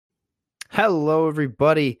Hello,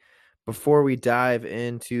 everybody. Before we dive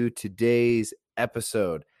into today's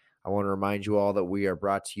episode, I want to remind you all that we are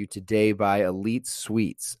brought to you today by Elite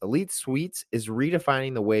Sweets. Elite Sweets is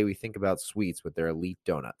redefining the way we think about sweets with their Elite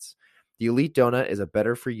Donuts. The Elite Donut is a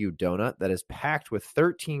better for you donut that is packed with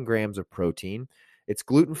 13 grams of protein. It's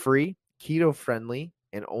gluten-free, keto-friendly,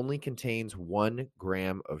 and only contains 1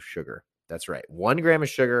 gram of sugar. That's right, 1 gram of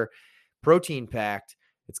sugar, protein packed.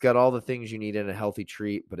 It's got all the things you need in a healthy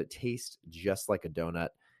treat, but it tastes just like a donut.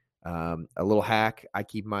 A little hack, I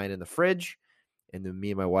keep mine in the fridge, and then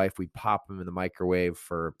me and my wife, we pop them in the microwave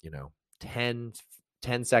for, 10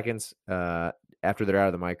 seconds after they're out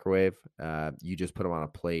of the microwave. You just put them on a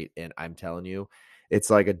plate, and I'm telling you, it's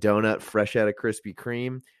like a donut fresh out of Krispy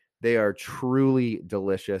Kreme. They are truly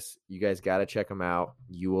delicious. You guys got to check them out.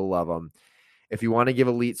 You will love them. If you want to give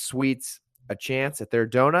Elite Sweets a chance at their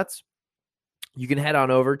donuts, you can head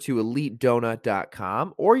on over to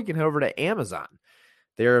elitedonut.com or you can head over to Amazon.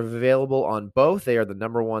 They're available on both. They are the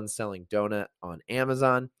number one selling donut on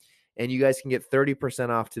Amazon. And you guys can get 30%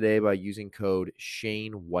 off today by using code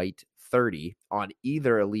ShaneWhite30 on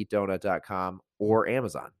either elitedonut.com or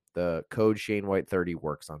Amazon. The code ShaneWhite30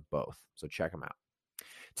 works on both. So check them out.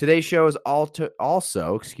 Today's show is also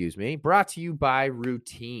brought to you by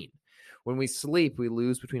Routine. When we sleep, we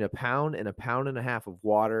lose between a pound and a half of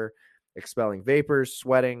water, expelling vapors,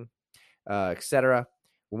 sweating, etc.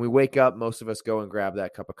 When we wake up, most of us go and grab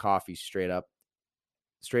that cup of coffee straight up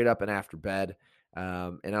and after bed.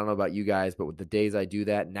 And I don't know about you guys, but with the days I do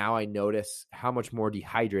that, now I notice how much more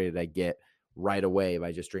dehydrated I get right away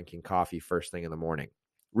by just drinking coffee first thing in the morning.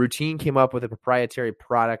 Routine came up with a proprietary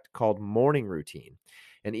product called Morning Routine.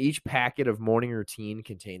 And each packet of Morning Routine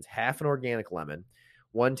contains half an organic lemon,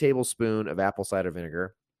 1 tablespoon of apple cider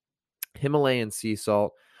vinegar, Himalayan sea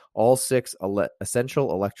salt, all 6 essential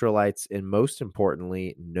electrolytes, and most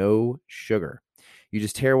importantly, no sugar. You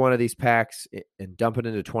just tear one of these packs and dump it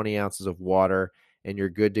into 20 ounces of water, and you're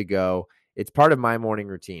good to go. It's part of my morning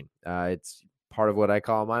routine. It's part of what I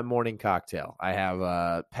call my morning cocktail. I have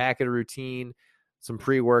a packet of Routine, some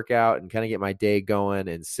pre-workout, and kind of get my day going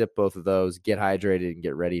and sip both of those, get hydrated, and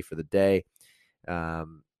get ready for the day.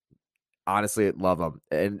 Honestly, love them,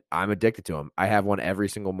 and I'm addicted to them. I have one every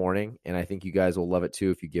single morning, and I think you guys will love it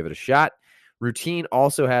too if you give it a shot. Routine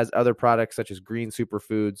also has other products such as green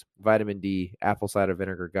superfoods, vitamin D, apple cider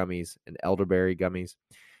vinegar gummies, and elderberry gummies.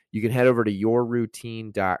 You can head over to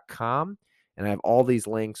yourroutine.com, and I have all these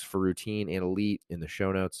links for Routine and Elite in the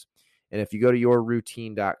show notes. And if you go to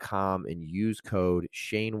yourroutine.com and use code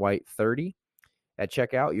ShaneWhite30 at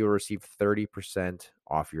checkout, you'll receive 30%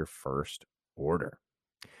 off your first order.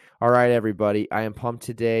 All right, everybody. I am pumped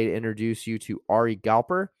today to introduce you to Ari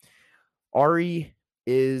Galper. Ari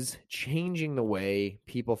is changing the way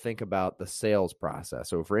people think about the sales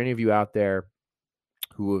process. So for any of you out there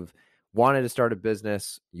who have wanted to start a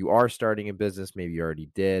business, you are starting a business, maybe you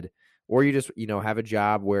already did, or you just, have a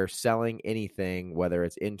job where selling anything, whether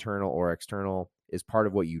it's internal or external, is part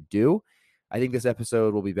of what you do, I think this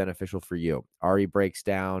episode will be beneficial for you. Ari breaks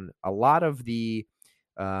down a lot of the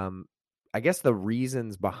the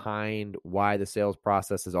reasons behind why the sales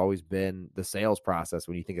process has always been the sales process.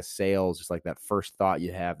 When you think of sales, just like that first thought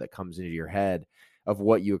you have that comes into your head of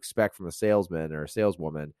what you expect from a salesman or a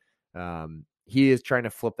saleswoman, he is trying to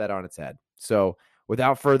flip that on its head. So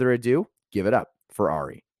without further ado, give it up for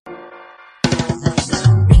Ari.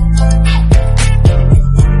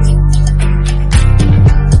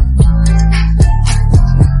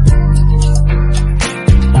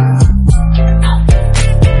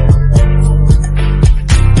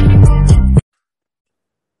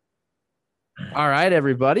 All right,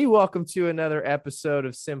 everybody. Welcome to another episode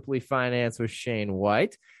of Simply Finance with Shane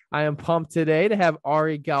White. I am pumped today to have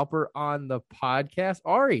Ari Galper on the podcast.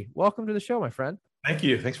 Ari, welcome to the show, my friend. Thank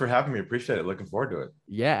you. Thanks for having me. Appreciate it. Looking forward to it.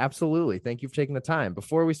 Yeah, absolutely. Thank you for taking the time.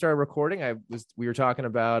 Before we started recording, we were talking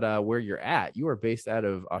about where you're at. You are based out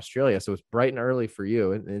of Australia, so it's bright and early for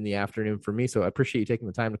you in the afternoon for me. So I appreciate you taking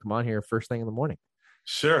the time to come on here first thing in the morning.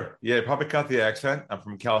 Sure. Yeah, you probably caught the accent. I'm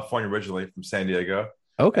from California originally, from San Diego.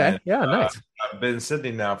 Okay. And, yeah, nice. I've been in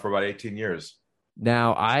Sydney now for about 18 years.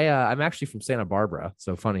 Now, I'm actually from Santa Barbara,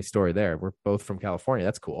 so funny story there. We're both from California.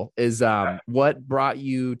 That's cool. What brought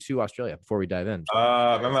you to Australia before we dive in?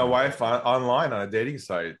 I met my wife online on a dating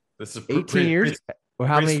site. This is 18 years? Or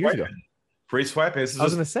how many years ago? Pre-swiping. I was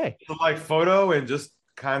going to say. Like photo and just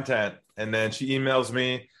content. And then she emails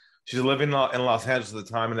me. She's living in Los Angeles at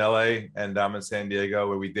the time, in LA, and I'm in San Diego,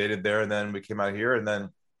 where we dated there. And then we came out here and then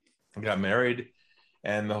got married.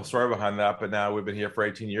 And the whole story behind that. But now we've been here for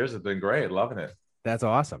 18 years. It's been great. Loving it. That's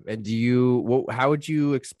awesome. And how would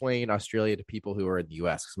you explain Australia to people who are in the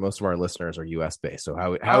US? Because most of our listeners are US based. So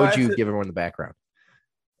how would It's you give everyone the background?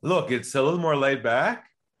 Look, it's a little more laid back,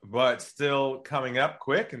 but still coming up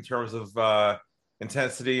quick in terms of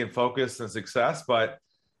intensity and focus and success. But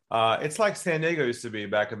it's like San Diego used to be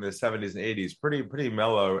back in the 70s and 80s, pretty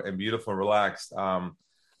mellow and beautiful and relaxed.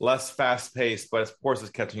 Less fast paced, but of course it's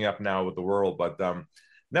catching up now with the world. But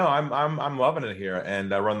no, I'm loving it here,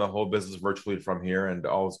 and I run the whole business virtually from here, and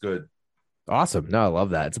all is good. Awesome. No, I love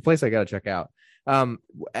that. It's a place I got to check out.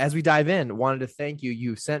 As we dive in, wanted to thank you.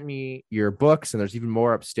 You sent me your books, and there's even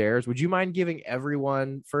more upstairs. Would you mind giving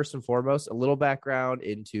everyone, first and foremost, a little background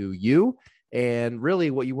into you and really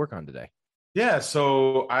what you work on today? Yeah,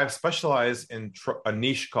 so I've specialized in a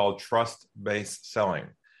niche called trust-based selling,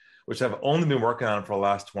 which I've only been working on for the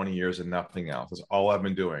last 20 years and nothing else. That's all I've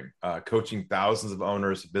been doing, coaching thousands of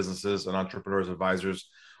owners, businesses, and entrepreneurs, advisors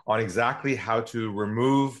on exactly how to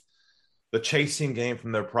remove the chasing game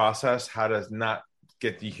from their process, how to not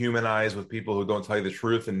get dehumanized with people who don't tell you the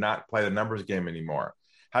truth and not play the numbers game anymore,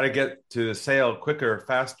 how to get to the sale quicker,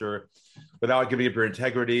 faster, without giving up your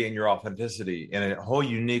integrity and your authenticity in a whole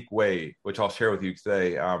unique way, which I'll share with you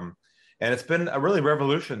today. And it's been a really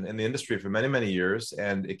revolution in the industry for many, many years,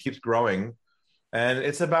 and it keeps growing. And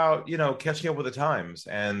it's about, catching up with the times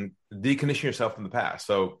and deconditioning yourself from the past.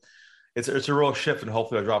 So it's a real shift, and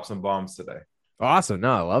hopefully I'll drop some bombs today. Awesome.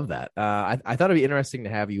 No, I love that. I thought it'd be interesting to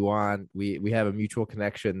have you on. We have a mutual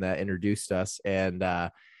connection that introduced us. And,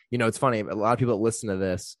 it's funny. A lot of people that listen to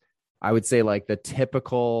this, I would say like the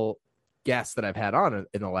typical guests that I've had on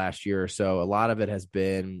in the last year or so, a lot of it has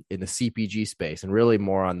been in the CPG space and really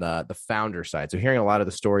more on the founder side. So hearing a lot of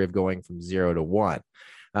the story of going from 0 to 1.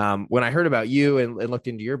 When I heard about you and looked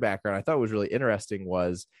into your background, I thought was really interesting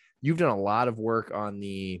was you've done a lot of work on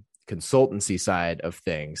the consultancy side of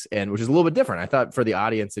things, and which is a little bit different. I thought for the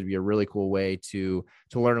audience, it'd be a really cool way to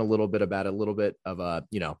learn a little bit about a little bit of a,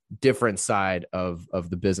 different side of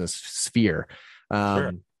the business sphere.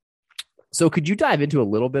 Sure. So could you dive into a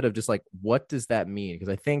little bit of just like, what does that mean? Because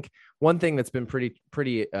I think one thing that's been pretty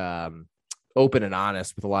open and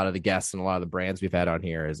honest with a lot of the guests and a lot of the brands we've had on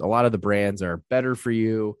here is a lot of the brands are better for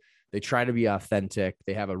you. They try to be authentic.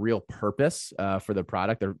 They have a real purpose for the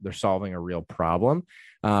product. They're solving a real problem.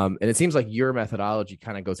 And it seems like your methodology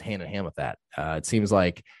kind of goes hand in hand with that. It seems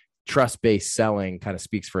like trust-based selling kind of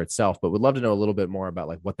speaks for itself, but would love to know a little bit more about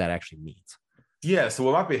like what that actually means. Yeah, so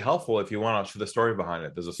what might be helpful if you want to share the story behind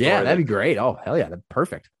it. There's a story. Yeah, that'd be great. Oh, hell yeah, that's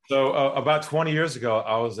perfect. So about 20 years ago,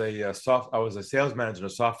 I was a sales manager in a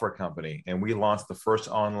software company, and we launched the first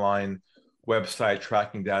online website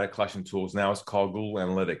tracking data collection tools. Now it's called Google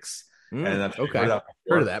Analytics. And that's okay.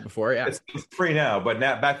 Heard of that before. Yeah, it's free now, but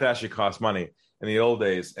back then actually cost money in the old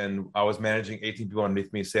days. And I was managing 18 people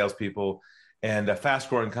underneath me, salespeople, and a fast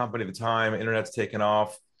growing company at the time. Internet's taken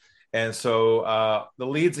off. And so the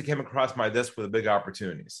leads that came across my desk were the big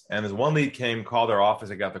opportunities. And there's one lead called our office.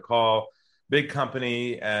 I got the call, big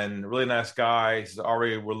company and really nice guy. He says,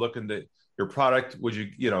 Ari, we're looking to your product. Would you,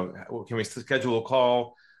 can we schedule a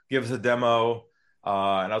call? Give us a demo.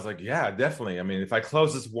 And I was like, yeah, definitely. I mean, if I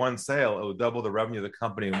close this one sale, it would double the revenue of the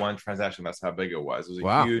company in one transaction. That's how big it was. It was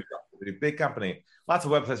a huge, big company. Lots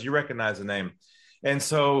of websites. You recognize the name. And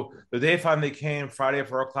so the day finally came, Friday at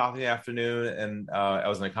 4:00 in the afternoon, and I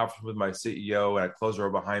was in a conference with my CEO, and I closed the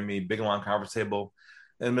door behind me, big long conference table.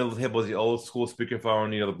 In the middle of the table was the old school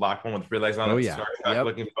speakerphone, the black one with 3 legs on it. Yeah.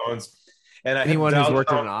 Looking phones. And anyone who's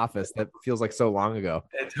worked in an office, that feels like so long ago.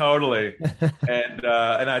 Totally. and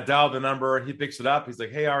I dialed the number. He picks it up. He's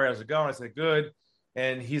like, "Hey, Ari, how's it going?" I said, "Good."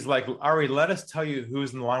 And he's like, "Ari, let us tell you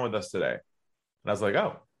who's in the line with us today." And I was like,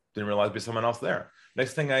 "Oh, didn't realize there'd be someone else there."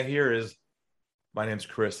 Next thing I hear is, "My name's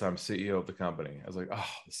Chris. I'm CEO of the company." I was like, "Oh,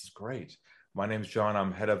 this is great." "My name's John.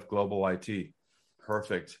 I'm head of global IT."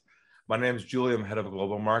 Perfect. "My name's Julie. I'm head of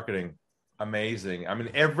global marketing." Amazing. I mean,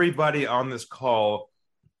 everybody on this call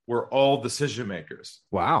were all decision makers.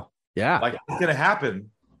 Wow. Yeah. Like it's going to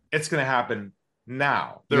happen. It's going to happen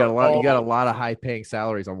now. You got a lot of high paying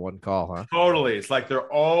salaries on one call, huh? Totally. It's like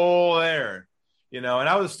they're all there, and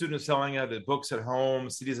I was a student selling the books at home,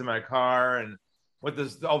 CDs in my car, and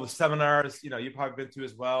with all the seminars, you've probably been to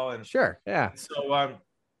as well. And sure. Yeah. So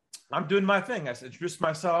I'm doing my thing. I introduce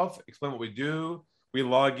myself, explain what we do. We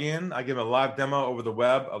log in. I give them a live demo over the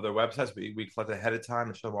web of their websites. We collect ahead of time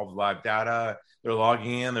and show them all the live data. They're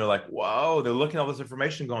logging in. They're like, whoa. They're looking at all this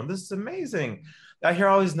information going, this is amazing. I hear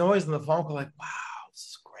all these noise on the phone call like, wow, this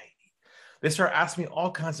is great. They start asking me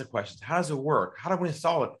all kinds of questions. How does it work? How do we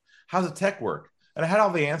install it? How does the tech work? And I had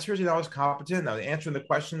all the answers. I was competent. I was answering the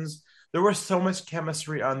questions. There was so much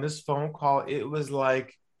chemistry on this phone call. It was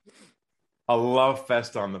like Oh, a love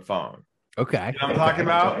fest on the phone. okay. You know what I'm talking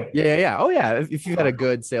about? Yeah, yeah, yeah. Oh, yeah. If you've had a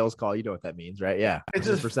good sales call, you know what that means, right? Yeah, It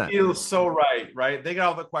just 100%. feels so right, right? They got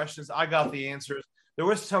all the questions. I got the answers. There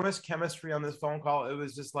was so much chemistry on this phone call. It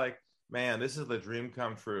was just like, man, this is the dream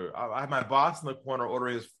come true. I had my boss in the corner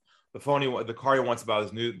ordering the car he wants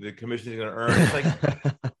about the commission he's going to earn. It's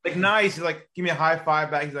like nice. He's like, give me a high five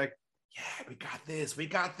back. He's like, yeah, we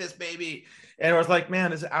got this, baby. And it was like,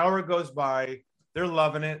 man, this hour goes by. They're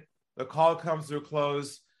loving it. The call comes to a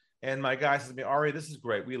close. And my guy says to me, Ari, this is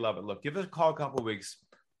great. We love it. Look, give us a call a couple of weeks,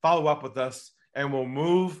 follow up with us, and we'll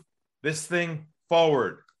move this thing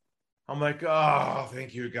forward. I'm like, oh,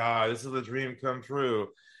 thank you, God. This is the dream come true.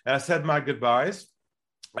 And I said my goodbyes.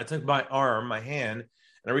 I took my hand,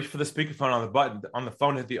 and I reached for the speakerphone on the button. On the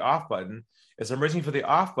phone, hit the off button. As I'm reaching for the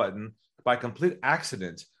off button, by complete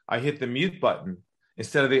accident, I hit the mute button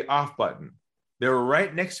instead of the off button. They were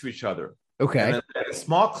right next to each other. Okay. And then a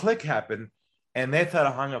small click happened, and they thought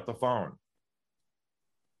I hung up the phone.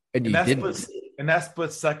 And you didn't. In that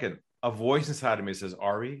split second, a voice inside of me says,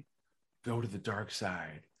 Ari, go to the dark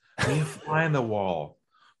side. Be a fly on the wall.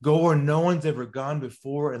 Go where no one's ever gone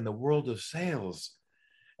before in the world of sales.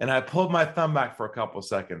 And I pulled my thumb back for a couple of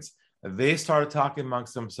seconds. They started talking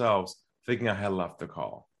amongst themselves, thinking I had left the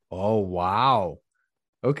call. Oh, wow.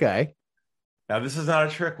 Okay. Now, this is not a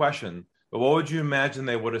trick question, but what would you imagine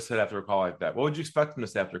they would have said after a call like that? What would you expect them to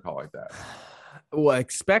say after a call like that? Well, I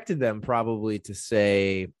expected them probably to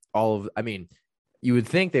say you would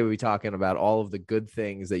think they would be talking about all of the good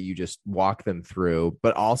things that you just walk them through,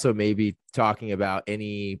 but also maybe talking about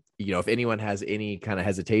if anyone has any kind of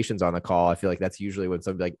hesitations on the call. I feel like that's usually when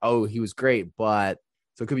somebody like, oh, he was great, but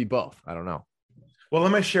so it could be both. I don't know. Well,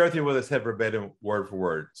 let me share with you what they said verbatim, word for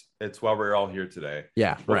word. It's why we're all here today.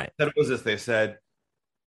 Yeah, right. What was this? They said,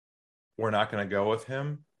 we're not going to go with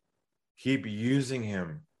him. Keep using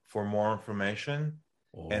him for more information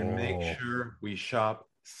and make sure we shop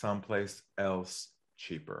someplace else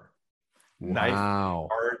cheaper. Wow. Knife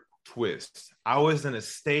hard twist. I was in a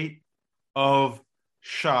state of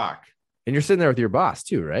shock. And you're sitting there with your boss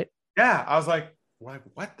too, right? Yeah. I was like, what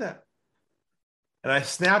the? And I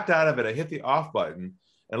snapped out of it. I hit the off button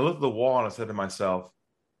and I looked at the wall and I said to myself,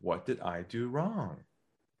 what did I do wrong?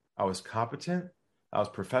 I was competent. I was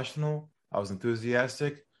professional. I was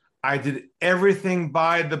enthusiastic. I did everything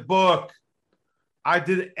by the book. I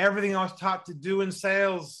did everything I was taught to do in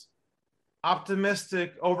sales.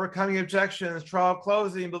 Optimistic, overcoming objections, trial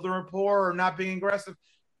closing, building rapport, not being aggressive.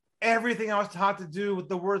 Everything I was taught to do with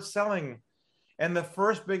the word selling. And the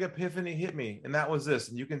first big epiphany hit me, and that was this.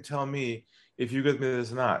 And you can tell me if you agree with me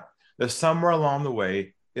this or not. That somewhere along the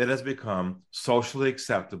way, it has become socially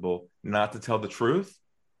acceptable not to tell the truth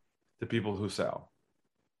to people who sell.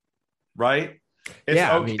 Right?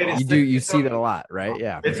 It's you see that a lot, right?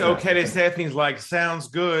 Yeah. It's okay to say things like, sounds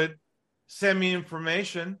good, send me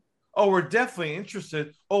information. Oh, we're definitely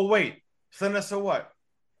interested. Oh, wait, send us a what?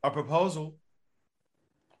 A proposal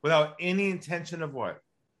without any intention of what?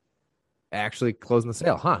 Actually closing the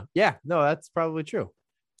sale, huh? Yeah, no, that's probably true.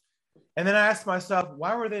 And then I asked myself,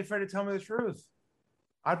 why were they afraid to tell me the truth?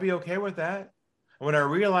 I'd be okay with that. And what I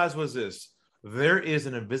realized was this: there is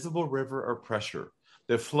an invisible river of pressure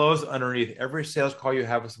that flows underneath every sales call you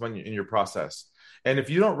have with someone in your process. And if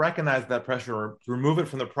you don't recognize that pressure or remove it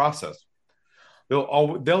from the process, they'll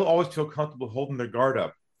always feel comfortable holding their guard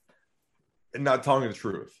up and not telling you the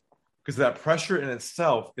truth. Because that pressure in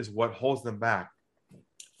itself is what holds them back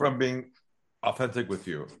from being authentic with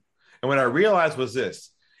you. And what I realized was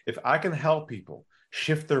this: if I can help people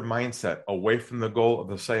shift their mindset away from the goal of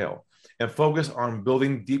the sale and focus on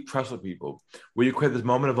building deep trust with people, where you create this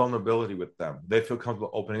moment of vulnerability with them, they feel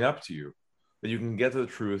comfortable opening up to you, that you can get to the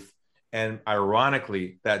truth. And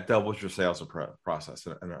ironically, that doubles your sales process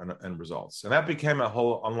and results. And that became a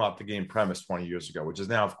whole unlock the game premise 20 years ago, which is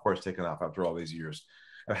now, of course, taken off after all these years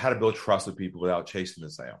of how to build trust with people without chasing the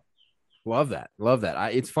sale. Love that.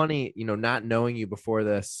 It's funny, not knowing you before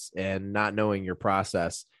this and not knowing your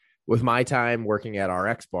process. With my time working at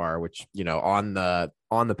RX Bar, which, on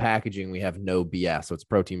the packaging, we have no BS. So it's a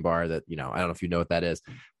protein bar that, I don't know if you know what that is,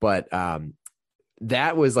 but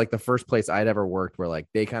that was like the first place I'd ever worked where like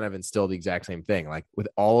they kind of instilled the exact same thing, like with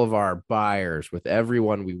all of our buyers, with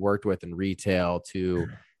everyone we worked with in retail to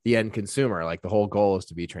the end consumer. Like the whole goal is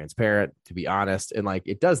to be transparent, to be honest. And like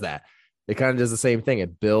it does that. It kind of does the same thing.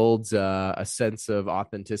 It builds a sense of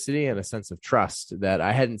authenticity and a sense of trust that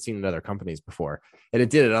I hadn't seen in other companies before. And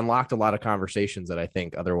it unlocked a lot of conversations that I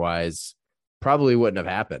think otherwise probably wouldn't have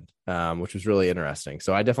happened, which was really interesting.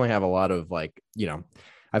 So I definitely have a lot of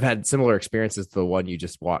I've had similar experiences to the one you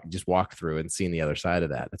just walked through and seen the other side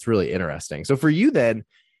of that. It's really interesting. So for you then,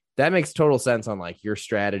 That makes total sense on like your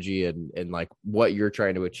strategy and like what you're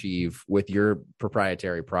trying to achieve with your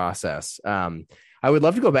proprietary process. I would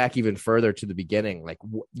love to go back even further to the beginning, like,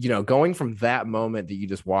 going from that moment that you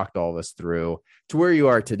just walked all this through to where you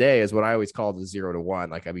are today is what I always call the 0 to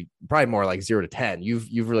 1. Like, I mean, probably more like 0 to 10.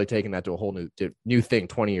 You've really taken that to a whole new thing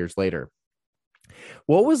 20 years later.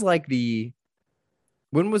 What was like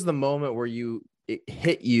when was the moment where it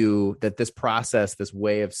hit you that this process, this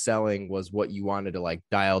way of selling was what you wanted to like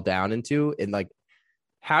dial down into? And like,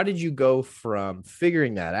 how did you go from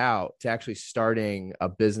figuring that out to actually starting a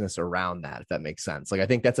business around that, if that makes sense? Like, I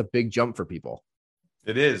think that's a big jump for people.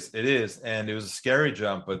 It is. And it was a scary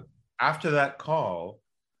jump. But after that call,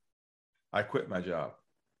 I quit my job.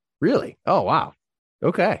 Really? Oh, wow.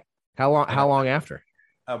 Okay. How long after?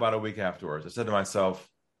 About a week afterwards, I said to myself,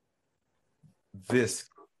 this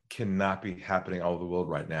cannot be happening all over the world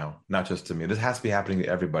right now, not just to me. This has to be happening to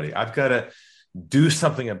everybody. I've got to do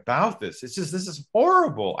something about this. This is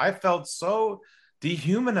horrible. I felt so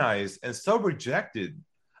dehumanized and so rejected.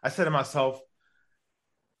 I said to myself,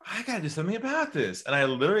 I got to do something about this. And I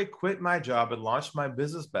literally quit my job and launched my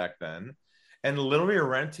business back then and literally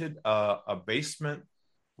rented a basement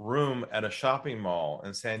room at a shopping mall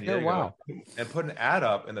in San Diego. Oh, wow. And put an ad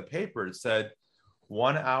up in the paper. It said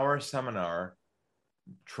 1 hour seminar,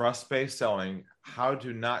 trust-based selling, how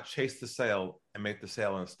to not chase the sale and make the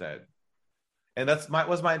sale instead. And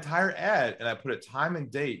was my entire ad. And I put a time and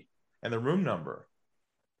date and the room number.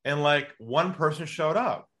 And like one person showed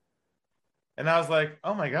up. And I was like,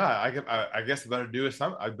 oh my God, I guess I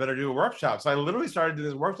better do a workshop. So I literally started doing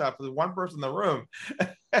this workshop for the one person in the room.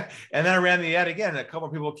 And then I ran the ad again, and a couple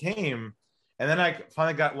of people came. And then I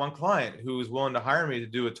finally got one client who was willing to hire me to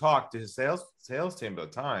do a talk to his sales team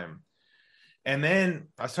at the time. And then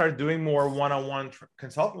I started doing more one-on-one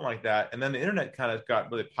consulting like that. And then the internet kind of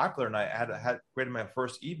got really popular, and I had created my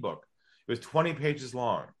first ebook. It was 20 pages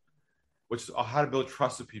long, which is how to build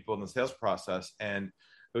trust with people in the sales process. And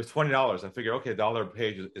it was $20. I figured, okay, $1 a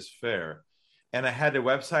page is fair. And I had a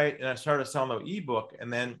website, and I started selling the ebook.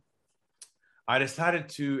 And then I decided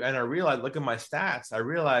to, and I realized, look at my stats. I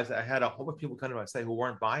realized I had a whole bunch of people come to my site who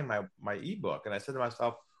weren't buying my ebook. And I said to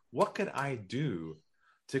myself, what could I do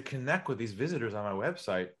to connect with these visitors on my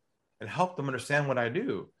website and help them understand what I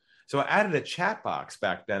do? So I added a chat box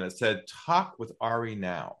back then that said, talk with Ari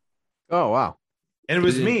now. Oh, wow. And it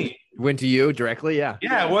was me. Went to you directly? Yeah.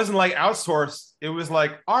 Yeah, it wasn't like outsourced. It was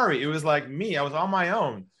like Ari. It was like me. I was on my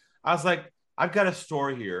own. I was like, I've got a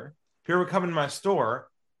store here. People are coming to my store.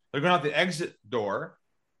 They're going out the exit door.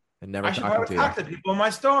 And never I should probably talk to people in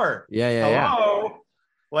my store. Yeah. Hello?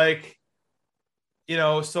 Like,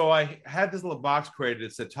 so I had this little box created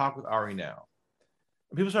that said, talk with Ari now.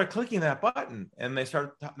 And people started clicking that button, and they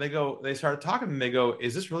started talking, and they go,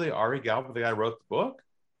 is this really Ari Galper, the guy who wrote the book?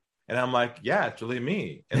 And I'm like, yeah, it's really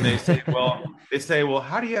me. And they say, well,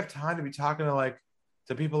 how do you have time to be talking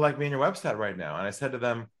to people like me on your website right now? And I said to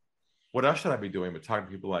them, what else should I be doing but talking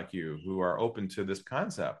to people like you who are open to this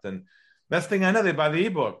concept? And that's the thing I know, they buy the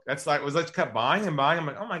ebook. That's like, I just kept buying and buying. I'm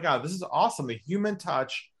like, oh my God, this is awesome. The human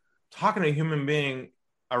touch, talking to a human being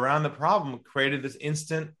around the problem created this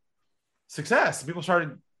instant success. People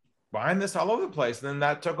started buying this all over the place. And then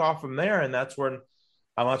that took off from there. And that's when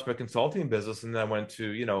I launched my consulting business, and then I went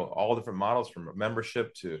to, all different models from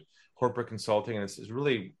membership to corporate consulting. And it's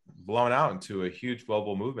really blown out into a huge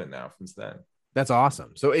global movement now since then. That's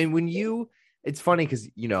awesome. So, and it's funny because,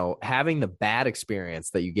 having the bad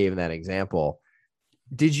experience that you gave in that example,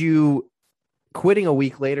 did you quitting a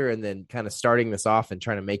week later and then kind of starting this off and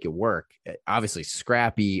trying to make it work? Obviously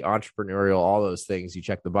scrappy, entrepreneurial, all those things, you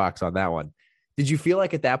check the box on that one. Did you feel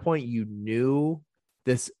like at that point you knew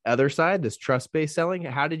this other side, this trust-based selling?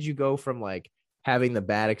 How did you go from like having the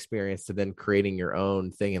bad experience to then creating your own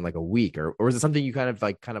thing in like a week, or was it something you kind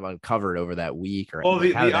of uncovered over that week? Or well,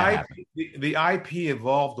 like, the IP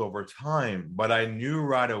evolved over time, but I knew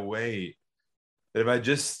right away that if I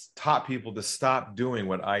just taught people to stop doing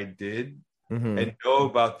what I did and know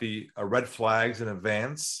about the red flags in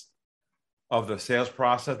advance of the sales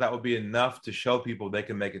process, that would be enough to show people they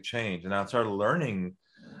can make a change. And I started learning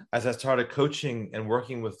as I started coaching and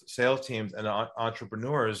working with sales teams and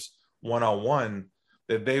entrepreneurs one-on-one,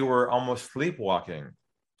 that they were almost sleepwalking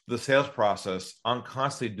the sales process on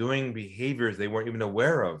constantly doing behaviors they weren't even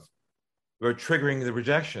aware of. They were triggering the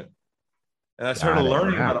rejection. And I started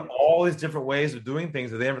learning about all these different ways of doing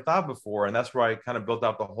things that they never thought before. And that's where I kind of built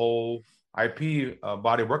out the whole IP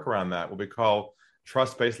body of work around that, what we call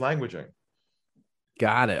trust-based languaging.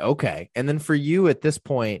 Got it. Okay. And then for you at this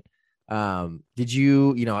point, Did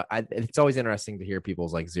you, it's always interesting to hear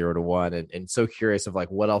people's like 0 to 1 and so curious of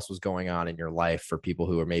like what else was going on in your life for people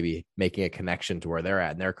who are maybe making a connection to where they're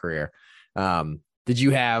at in their career. Did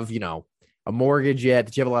you have, a mortgage yet?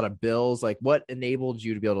 Did you have a lot of bills? Like what enabled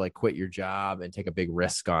you to be able to like quit your job and take a big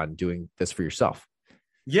risk on doing this for yourself?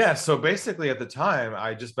 Yeah. So basically, at the time,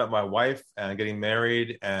 I just met my wife and getting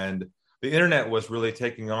married, and the internet was really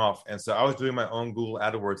taking off. And so I was doing my own Google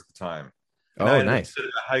AdWords at the time. And I Oh, nice. understood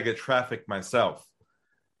how to get traffic myself,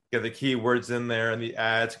 get the keywords in there and the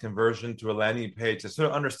ads, conversion to a landing page. I sort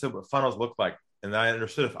of understood what funnels look like. And I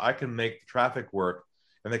understood if I can make the traffic work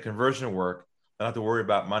and the conversion work, I don't have to worry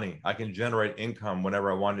about money. I can generate income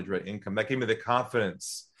whenever I want to generate income. That gave me the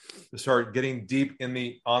confidence to start getting deep in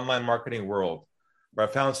the online marketing world, where I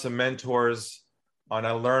found some mentors and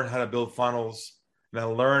I learned how to build funnels and I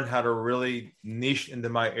learned how to really niche into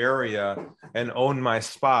my area and own my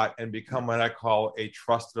spot and become what I call a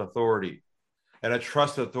trusted authority. And a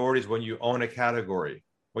trusted authority is when you own a category,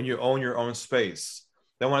 when you own your own space.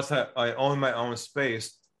 Then once I own my own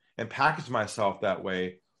space and package myself that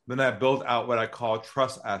way, then I build out what I call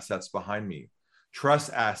trust assets behind me.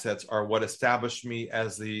 Trust assets are what established me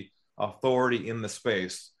as the authority in the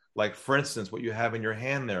space. Like, for instance, what you have in your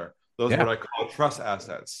hand there, those are Yeah. what I call trust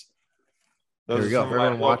assets. Here Those we are go. some For of my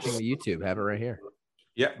everyone watching books. the YouTube, have it right here.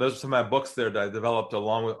 Yeah, those are some of my books there that I developed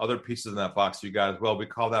along with other pieces in that box you got as well. We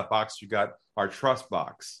call that box you got our trust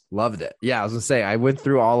box. Loved it. Yeah, I was gonna say I went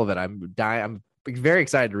through all of it. I'm very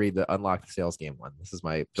excited to read the Unlock the Sales Game one. This is the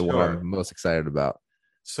one Sure. I'm most excited about.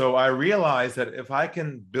 So I realized that if I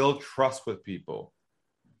can build trust with people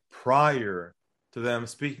prior to them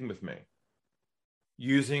speaking with me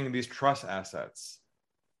using these trust assets,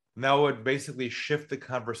 that would basically shift the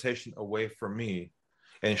conversation away from me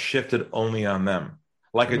and shift it only on them,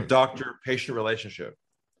 like a doctor-patient relationship,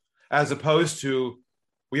 as opposed to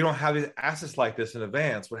we don't have these assets like this in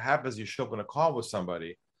advance. What happens is you show up on a call with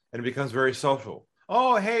somebody and it becomes very social.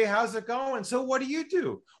 Oh, hey, how's it going? So what do you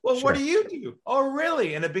do? Well, what Sure. do you do? Oh,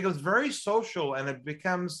 really? And it becomes very social and it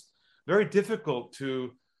becomes very difficult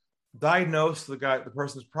to diagnose the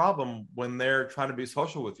person's problem when they're trying to be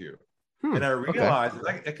social with you. And I Okay. realized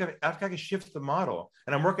I can shift the model.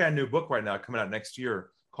 And I'm working on a new book right now coming out next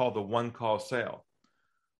year called The One Call Sale,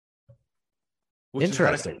 which is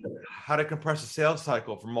Interesting. how to compress a sales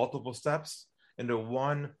cycle from multiple steps into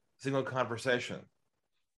one single conversation,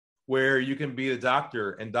 where you can be a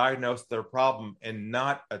doctor and diagnose their problem and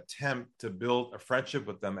not attempt to build a friendship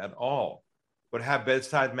with them at all, but have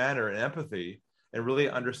bedside manner and empathy and really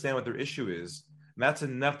understand what their issue is. And that's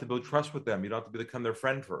enough to build trust with them. You don't have to become their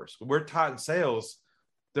friend first. We're taught in sales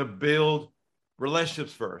to build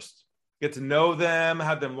relationships first. Get to know them,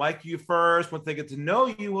 have them like you first. Once they get to know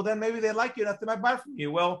you, well, then maybe they like you enough they might buy from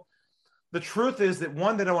you. Well, the truth is that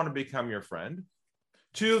one, they don't want to become your friend.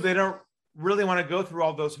 Two, they don't really want to go through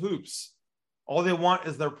all those hoops. All they want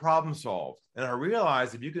is their problem solved. And I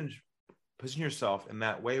realize if you can position yourself in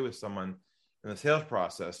that way with someone in the sales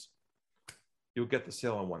process, you'll get the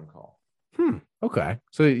sale on one call. Okay.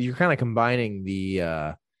 So you're kind of combining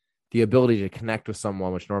the ability to connect with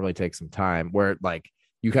someone, which normally takes some time, where like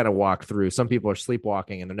you kind of walk through. Some people are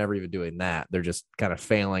sleepwalking and they're never even doing that. They're just kind of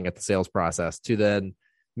failing at the sales process to then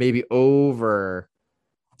maybe over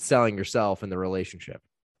selling yourself in the relationship.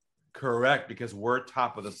 Correct, because we're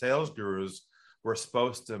top of the sales gurus. We're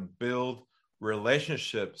supposed to build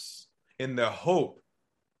relationships in the hope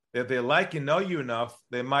that if they like and know you enough,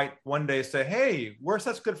 they might one day say, hey, we're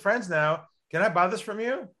such good friends now. Can I buy this from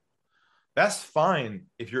you? That's fine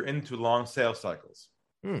if you're into long sales cycles.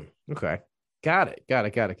 Okay. Got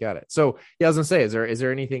it. So yeah, I was gonna say, is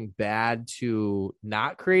there anything bad to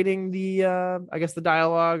not creating the I guess the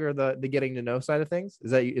dialogue or the getting to know side of things?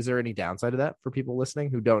 Is there any downside to that for people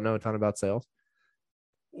listening who don't know a ton about sales?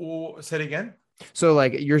 Say it again. So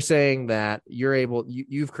like you're saying that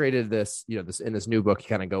you've created this, this in this new book, you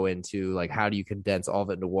kind of go into like how do you condense all of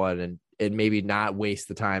it into one and maybe not waste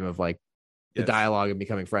the time of like the Yes. dialogue and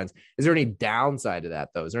becoming friends. Is there any downside to that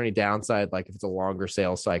though? Is there any downside like if it's a longer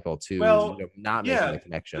sales cycle to Well, not making yeah, the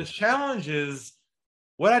connection? the challenge is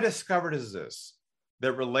what I discovered is this,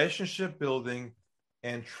 that relationship building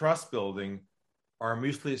and trust building are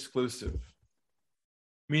mutually exclusive,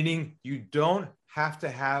 meaning you don't have to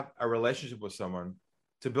have a relationship with someone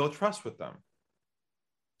to build trust with them.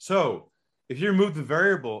 So if you remove the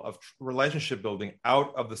variable of relationship building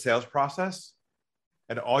out of the sales process,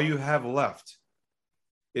 and all you have left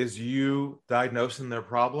is you diagnosing their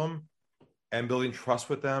problem and building trust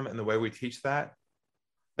with them in the way we teach that,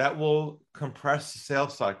 that will compress the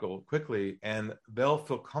sales cycle quickly and they'll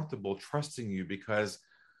feel comfortable trusting you because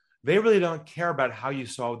They really don't care about how you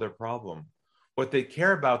solve their problem. What they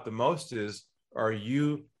care about the most is, are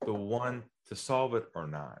you the one to solve it or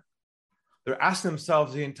not? They're asking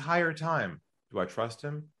themselves the entire time, do I trust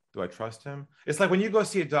him? Do I trust him? It's like when you go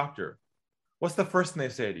see a doctor, what's the first thing they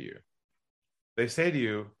say to you? They say to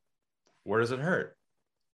you, where does it hurt?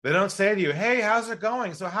 They don't say to you, hey, how's it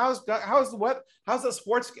going? So how's the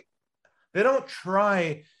sports? They don't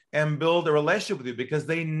try and build a relationship with you because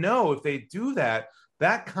they know if they do that,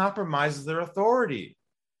 that compromises their authority.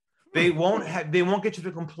 They won't get you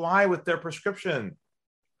to comply with their prescription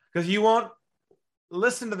because you won't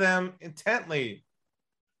listen to them intently.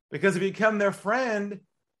 Because if you become their friend,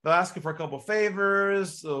 they'll ask you for a couple of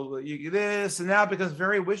favors, so you this, and now it becomes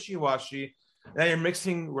very wishy-washy. Now you're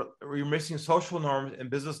mixing social norms and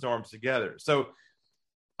business norms together. So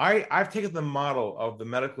I've taken the model of the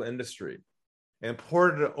medical industry and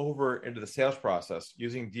ported it over into the sales process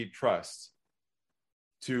using deep trust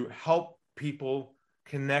to help people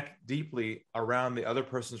connect deeply around the other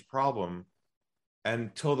person's problem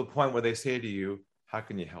until the point where they say to you, how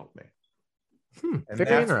can you help me? And Very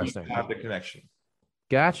that's interesting. when you have the connection.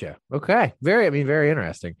 Gotcha. Okay. Very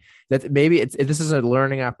interesting. That maybe this is a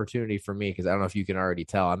learning opportunity for me because I don't know if you can already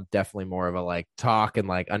tell. I'm definitely more of a like talk and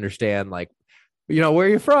like understand like, where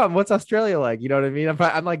you're from. What's Australia like? You know what I mean?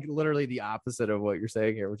 I'm like literally the opposite of what you're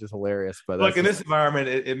saying here, which is hilarious. But look, in this environment,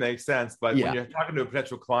 it makes sense. But yeah, when you're talking to a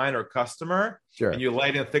potential client or customer, sure, and you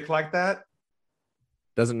light in thick like that,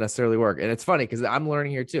 doesn't necessarily work. And it's funny because I'm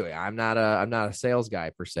learning here too. I'm not a sales guy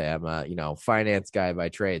per se. I'm a finance guy by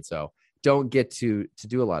trade. So don't get to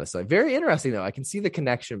do a lot of stuff. Very interesting though. I can see the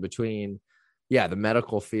connection between the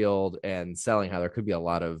medical field and selling, how there could be a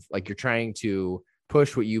lot of like you're trying to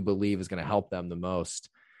push what you believe is going to help them the most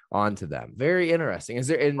onto them. Very interesting. Is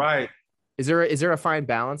there a fine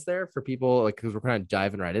balance there for people? Like, because we're kind of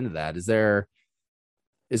diving right into that. Is there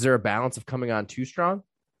a balance of coming on too strong?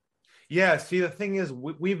 Yeah. See, the thing is,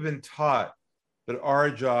 we've been taught that our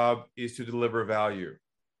job is to deliver value.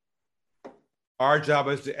 Our job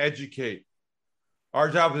is to educate. Our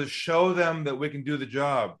job is to show them that we can do the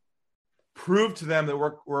job, prove to them that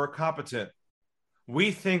we're competent.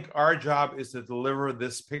 We think our job is to deliver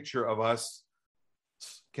this picture of us,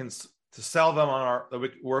 to sell them on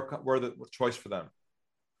we're the choice for them.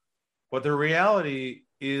 But the reality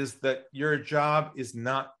is that your job is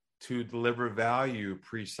not to deliver value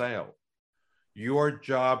pre-sale. Your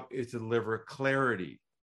job is to deliver clarity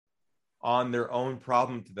on their own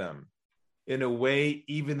problem to them in a way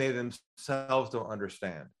even they themselves don't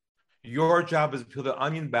understand. Your job is to peel the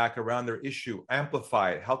onion back around their issue,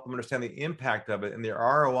 amplify it, help them understand the impact of it and the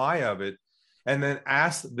ROI of it, and then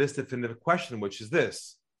ask this definitive question, which is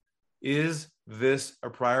this: is this a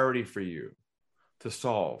priority for you to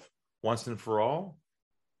solve once and for all?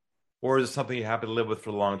 Or is it something you have to live with for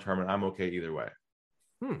the long term and I'm okay either way?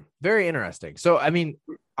 Very interesting. So, I mean,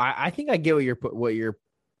 I think I get what you're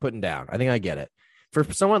putting down. I think I get it. For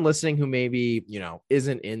someone listening who maybe,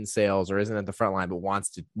 isn't in sales or isn't at the front line, but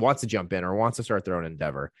wants to jump in or wants to start their own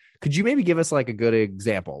endeavor, could you maybe give us like a good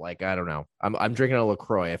example? Like, I don't know, I'm drinking a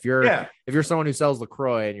LaCroix. If you're someone who sells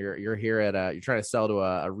LaCroix and you're here at you're trying to sell to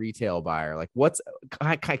a retail buyer, like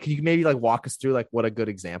could you maybe like walk us through like what a good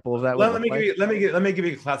example of that would let look like? Let me give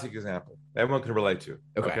you a classic example everyone can relate to.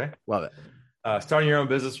 Okay. Love it. Starting your own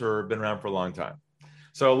business or been around for a long time.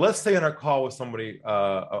 So let's say in our call with somebody,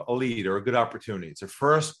 a lead or a good opportunity. It's a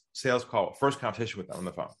first sales call, first conversation with them on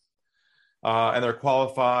the phone. And they're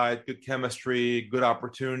qualified, good chemistry, good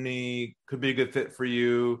opportunity, could be a good fit for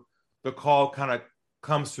you. The call kind of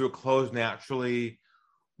comes to a close naturally.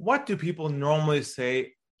 What do people normally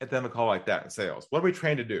say at the end of a call like that in sales? What are we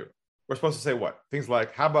trained to do? We're supposed to say what? Things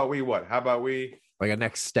like, how about we what? How about we? Like a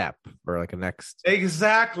next step or like a next.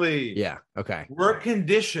 Exactly. Yeah. Okay. We're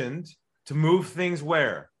conditioned to move things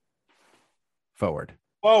where? Forward.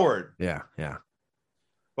 Yeah.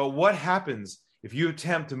 But what happens if you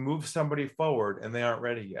attempt to move somebody forward and they aren't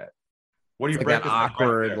ready yet? What do you break? That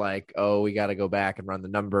awkward, like, oh, we got to go back and run the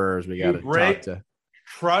numbers. We got to talk to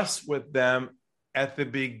trust with them at the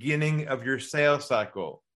beginning of your sales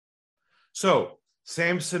cycle. So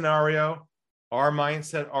same scenario, our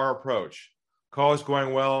mindset, our approach. Call is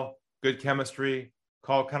going well, good chemistry.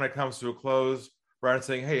 Call kind of comes to a close. Rather than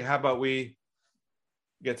saying, hey, how about we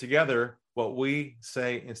get together? What we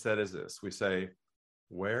say instead is this. We say,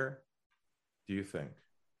 where do you think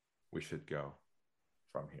we should go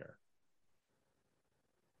from here?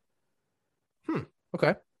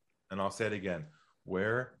 Okay. And I'll say it again.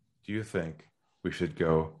 Where do you think we should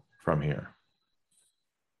go from here?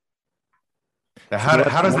 Now,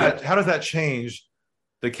 how does that change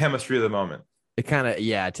the chemistry of the moment? it kind of,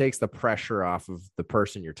 yeah, it takes the pressure off of the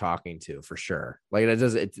person you're talking to for sure. Like it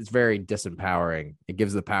does, it's very disempowering. It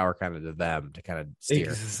gives the power kind of to them to kind of steer.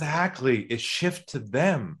 Exactly. It shifts to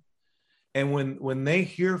them. And when they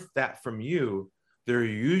hear that from you, they're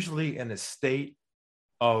usually in a state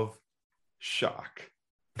of shock.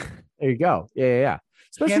 There you go. Yeah.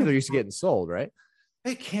 Especially if Can't, they're used to getting sold, right?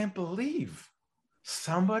 they can't believe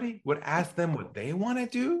somebody would ask them what they want to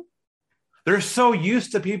do. They're so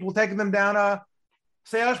used to people taking them down a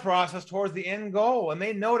sales process towards the end goal, and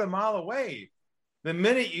they know it a mile away. The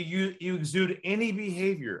minute you exude any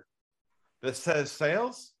behavior that says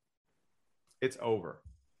sales, it's over.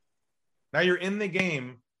 Now you're in the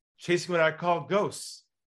game chasing what I call ghosts.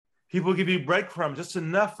 People give you breadcrumbs just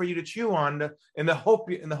enough for you to chew on in the hope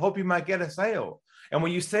you might get a sale. And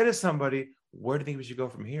when you say to somebody, where do you think we should go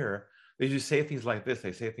from here? They just say things like this.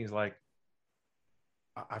 They say things like,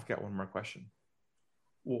 I've got one more question.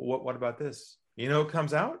 What about this? You know what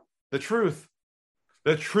comes out? The truth.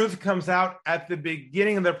 The truth comes out at the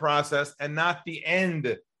beginning of the process and not the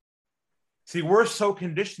end. See, we're so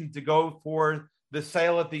conditioned to go for the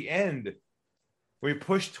sale at the end. We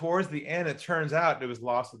push towards the end. It turns out it was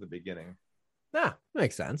lost at the beginning. Yeah,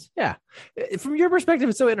 makes sense. Yeah. From your perspective,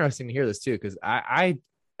 it's so interesting to hear this too, because I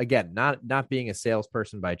again, not being a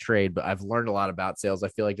salesperson by trade, but I've learned a lot about sales. I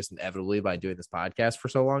feel like just inevitably by doing this podcast for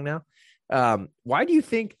so long now. Why do you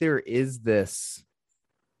think there is this?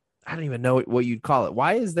 I don't even know what you'd call it.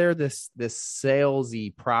 Why is there this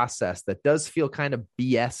salesy process that does feel kind of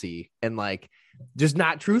BS-y and like just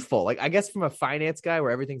not truthful? Like I guess from a finance guy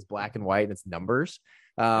where everything's black and white and it's numbers.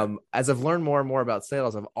 As I've learned more and more about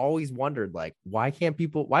sales, I've always wondered like, why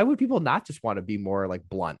would people not just want to be more like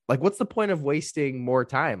blunt? Like, what's the point of wasting more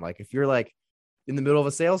time? Like if you're like in the middle of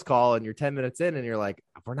a sales call and you're 10 minutes in and you're like,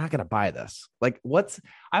 we're not going to buy this. Like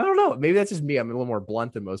I don't know. Maybe that's just me. I'm a little more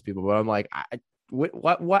blunt than most people, but I'm like,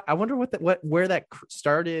 what I wonder where that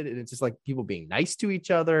started. And it's just like people being nice to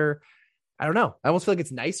each other. I don't know. I almost feel like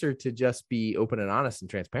it's nicer to just be open and honest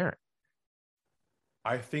and transparent.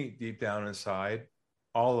 I think deep down inside,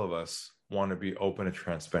 all of us want to be open and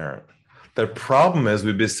transparent. The problem is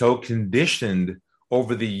we've been so conditioned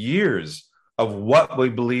over the years of what we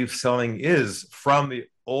believe selling is from the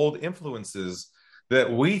old influences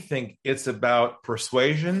that we think it's about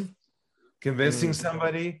persuasion, convincing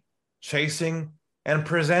somebody, chasing, and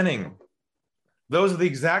presenting. Those are the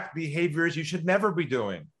exact behaviors you should never be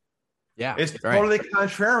doing. Yeah, it's totally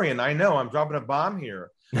contrarian. I know I'm dropping a bomb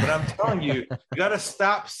here, but I'm telling you, you got to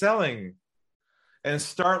stop selling and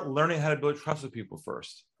start learning how to build trust with people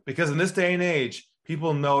first. Because in this day and age,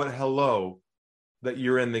 people know at hello that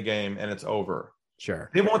you're in the game and it's over.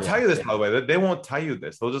 Sure. They won't tell you this, by the way. They won't tell you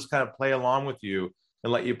this. They'll just kind of play along with you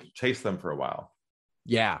and let you chase them for a while.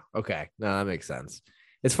 Yeah. Okay. No, that makes sense.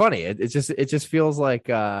 It's funny. It just feels like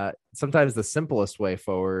sometimes the simplest way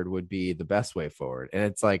forward would be the best way forward. And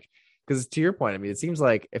it's like, because to your point, I mean, it seems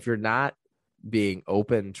like if you're not being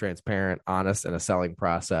open, transparent, honest in a selling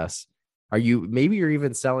process, maybe you're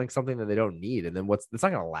even selling something that they don't need. And then it's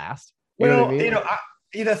not going to last. You know what I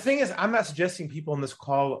mean? The thing is, I'm not suggesting people on this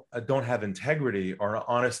call don't have integrity or are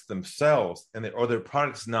honest themselves or their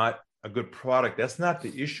product's not a good product. That's not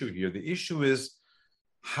the issue here. The issue is,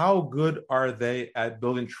 how good are they at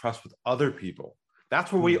building trust with other people?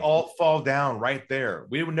 That's where we all fall down right there.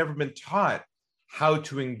 We've never been taught how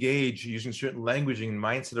to engage using certain languaging and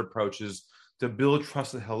mindset approaches to build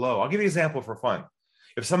trust at hello. I'll give you an example for fun.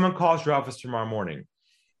 If someone calls your office tomorrow morning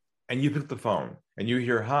and you pick up the phone and you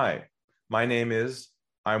hear, hi, my name is,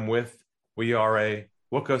 I'm with, we are a,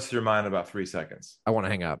 what goes through your mind in about 3 seconds? I want to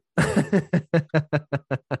hang up.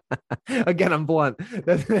 Again, I'm blunt.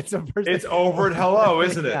 It's over at hello,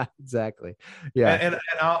 isn't it? Yeah, exactly. Yeah.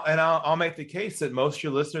 And I'll make the case that most of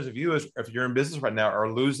your listeners, if you're in business right now,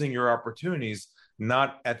 are losing your opportunities,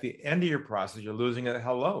 not at the end of your process, you're losing it at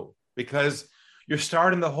hello, because you're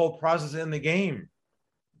starting the whole process in the game.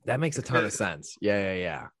 That makes a ton of sense.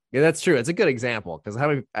 Yeah, that's true. It's a good example, because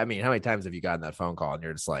how many times have you gotten that phone call and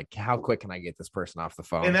you're just like, how quick can I get this person off the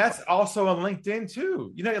phone? And that's also on LinkedIn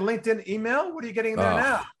too. You know, LinkedIn email, what are you getting there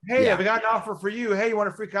now? Hey, I've got an offer for you. Hey, you want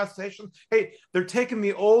a free consultation? Hey, they're taking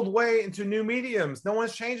the old way into new mediums. No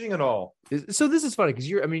one's changing it all. So this is funny because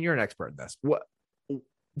you're an expert in this. What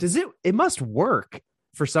does it must work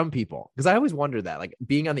for some people? Because I always wonder that, like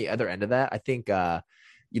being on the other end of that, I think,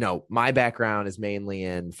 my background is mainly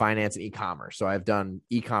in finance and e-commerce. So I've done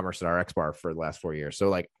e-commerce at RxBar for the last 4 years. So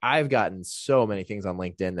like I've gotten so many things on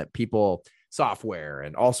LinkedIn that software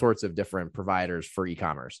and all sorts of different providers for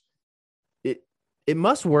e-commerce. It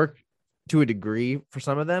must work to a degree for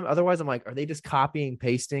some of them. Otherwise, I'm like, are they just copying,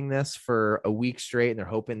 pasting this for a week straight and they're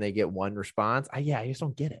hoping they get one response? I just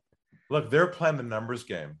don't get it. Look, they're playing the numbers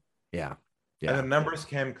game. Yeah. And the numbers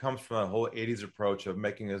game comes from that whole 80s approach of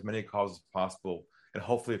making as many calls as possible. And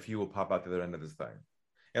hopefully a few will pop out the other end of this thing.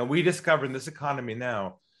 And we discovered in this economy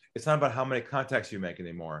now, it's not about how many contacts you make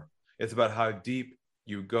anymore. It's about how deep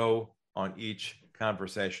you go on each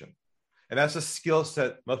conversation. And that's a skill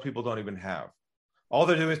set most people don't even have. All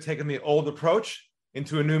they're doing is taking the old approach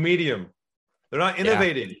into a new medium. They're not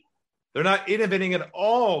innovating. Yeah. They're not innovating at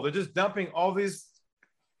all. They're just dumping all these.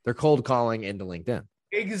 They're cold calling into LinkedIn.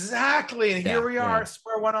 Exactly. And here we are,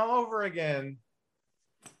 square one all over again.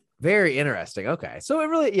 Very interesting. Okay. So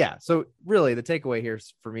so really the takeaway here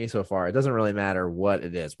for me so far, it doesn't really matter what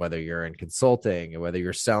it is, whether you're in consulting or whether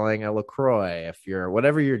you're selling a LaCroix, if you're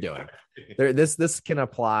whatever you're doing, this can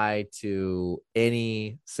apply to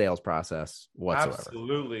any sales process whatsoever.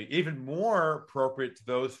 Absolutely. Even more appropriate to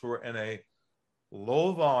those who are in a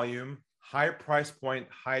low volume, high price point,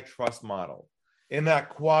 high trust model. In that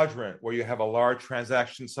quadrant where you have a large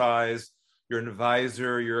transaction size, you're an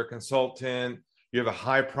advisor, you're a consultant, you have a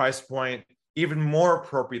high price point, even more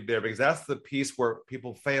appropriate there, because that's the piece where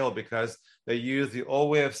people fail because they use the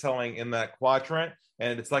old way of selling in that quadrant.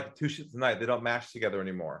 And it's like two ships tonight. They don't match together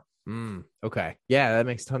anymore. Okay. Yeah, that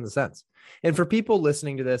makes tons of sense. And for people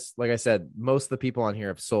listening to this, like I said, most of the people on here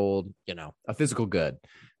have sold, a physical good.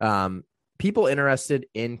 People interested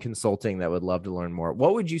in consulting that would love to learn more.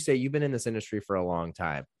 What would you say? You've been in this industry for a long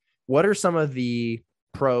time. What are some of the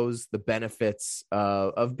pros, the benefits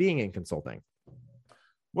of being in consulting?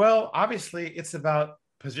 Well, obviously, it's about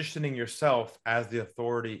positioning yourself as the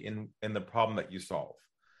authority in the problem that you solve.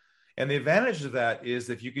 And the advantage of that is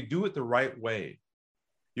if you could do it the right way,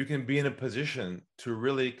 you can be in a position to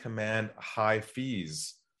really command high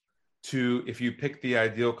fees if you pick the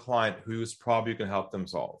ideal client whose problem you can help them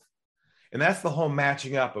solve. And that's the whole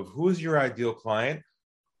matching up of who's your ideal client,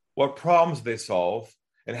 what problems they solve,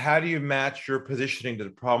 and how do you match your positioning to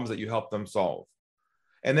the problems that you help them solve.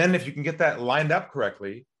 And then if you can get that lined up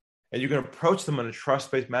correctly, and you can approach them in a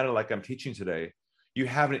trust-based manner like I'm teaching today, you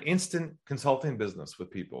have an instant consulting business with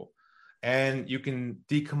people. And you can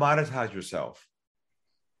decommoditize yourself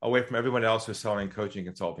away from everyone else who's selling coaching and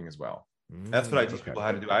consulting as well. That's what I teach people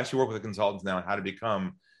how to do. I actually work with the consultants now on how to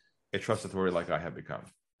become a trust authority like I have become.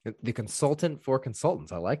 The consultant for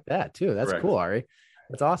consultants. I like that too. That's Correct. Cool, Ari.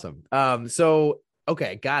 That's awesome.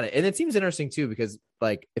 Okay, got it. And it seems interesting too, because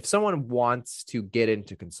like if someone wants to get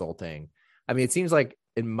into consulting, I mean, it seems like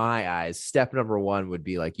in my eyes, step number one would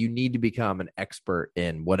be like, you need to become an expert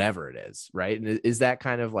in whatever it is. Right. And is that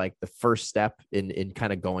kind of like the first step in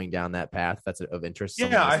kind of going down that path that's of interest?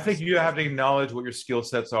 Yeah, I think you have to acknowledge what your skill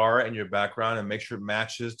sets are and your background and make sure it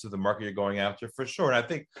matches to the market you're going after for sure. And I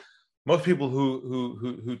think most people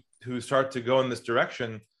who start to go in this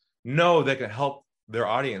direction know they can help their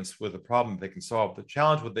audience with a problem they can solve. The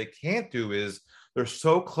challenge, what they can't do is they're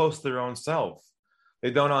so close to their own self.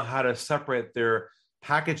 They don't know how to separate their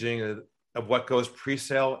packaging of what goes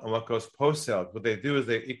pre-sale and what goes post-sale. What they do is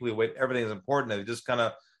they equally weight everything as important, and they just kind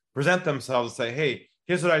of present themselves and say, hey,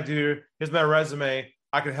 here's what I do. Here's my resume.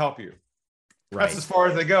 I can help you. Right. That's as far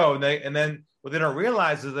as they go. And then what they don't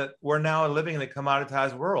realize is that we're now living in a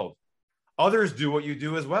commoditized world. Others do what you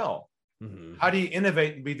do as well. Mm-hmm. How do you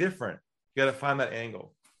innovate and be different? You got to find that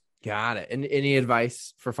angle. Got it. And any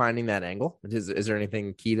advice for finding that angle? Is there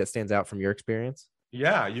anything key that stands out from your experience?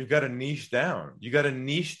 Yeah, you've got to niche down. You got to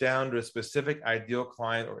niche down to a specific ideal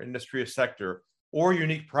client or industry or sector or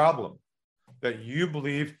unique problem that you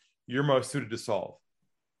believe you're most suited to solve.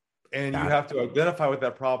 And you have to identify what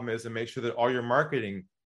that problem is and make sure that all your marketing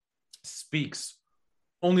speaks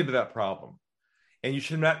only to that problem. And you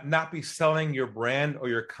should not be selling your brand or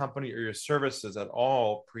your company or your services at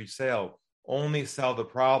all pre-sale. Only sell the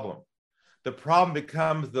problem. The problem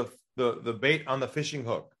becomes the bait on the fishing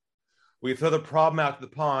hook. We throw the problem out to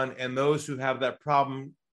the pond, and those who have that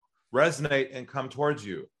problem resonate and come towards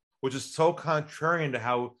you, which is so contrarian to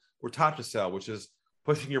how we're taught to sell, which is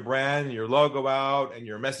pushing your brand and your logo out and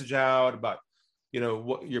your message out about,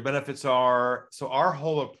 what your benefits are. So our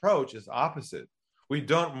whole approach is opposite. We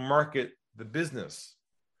don't market the business.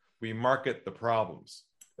 We market the problems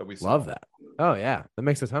that we solve. Love that. Oh yeah. That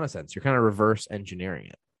makes a ton of sense. You're kind of reverse engineering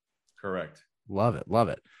it. Correct. Love it. Love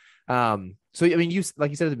it. So, I mean,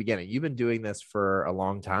 like you said at the beginning, you've been doing this for a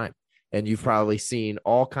long time and you've probably seen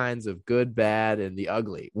all kinds of good, bad, and the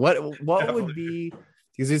ugly. What would be,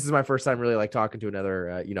 because this is my first time really like talking to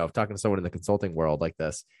another, talking to someone in the consulting world like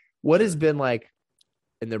this, what has been like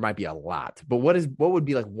and there might be a lot, but what would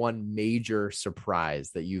be like one major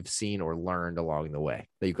surprise that you've seen or learned along the way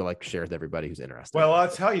that you could like share with everybody who's interested? Well, I'll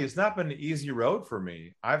tell you, it's not been an easy road for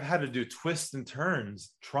me. I've had to do twists and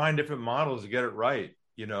turns, trying different models to get it right.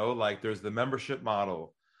 Like there's the membership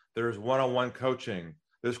model, there's one-on-one coaching,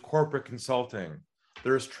 there's corporate consulting,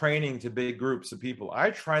 there's training to big groups of people.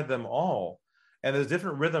 I tried them all, and there's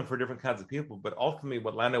different rhythm for different kinds of people. But ultimately,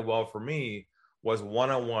 what landed well for me was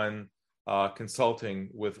one-on-one consulting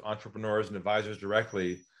with entrepreneurs and advisors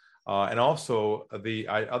directly. And also the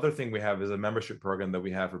other thing we have is a membership program that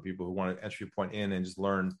we have for people who want an entry point in and just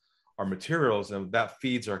learn our materials, and that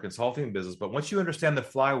feeds our consulting business. But once you understand the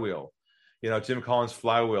flywheel, Jim Collins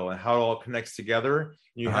flywheel and how it all connects together, and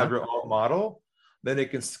you have your own model, then it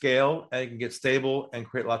can scale and it can get stable and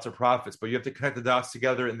create lots of profits. But you have to connect the dots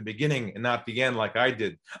together in the beginning and not the end, like I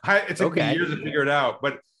did. It took me years to figure it out.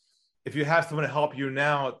 But if you have someone to help you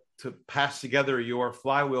now to pass together your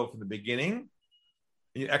flywheel from the beginning,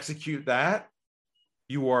 you execute that,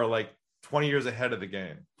 you are like 20 years ahead of the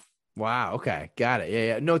game. Wow. Okay. Got it.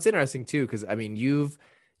 Yeah. No, it's interesting too. Cause I mean, you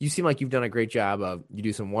seem like you've done a great job of, you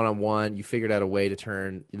do some one-on-one, you figured out a way to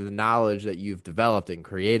turn the knowledge that you've developed and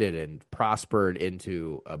created and prospered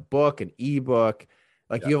into a book, an ebook.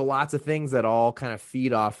 Like you have lots of things that all kind of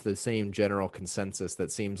feed off the same general consensus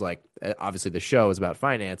that seems like, obviously the show is about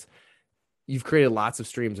finance. You've created lots of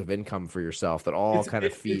streams of income for yourself that all kind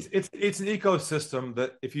of feed. It's an ecosystem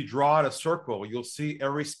that if you draw out a circle, you'll see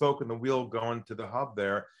every spoke in the wheel going to the hub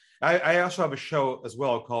there. I also have a show as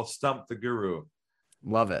well called Stump the Guru.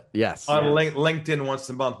 Love it. Yes. On LinkedIn once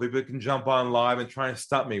a month, people can jump on live and try and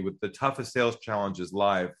stump me with the toughest sales challenges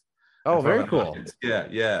live. Oh, very cool. Yeah.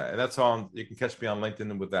 Yeah. And that's all. You can catch me on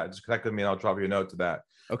LinkedIn with that. Just connect with me and I'll drop you a note to that.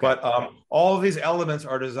 Okay. But all of these elements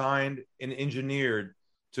are designed and engineered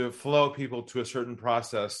to flow people to a certain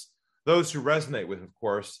process, those who resonate with, of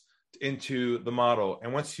course, into the model.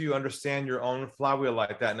 And once you understand your own flywheel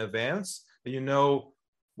like that in advance, then you know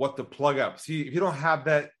what to plug up. See, if you don't have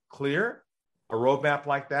that clear, a roadmap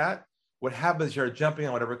like that, what happens, you're jumping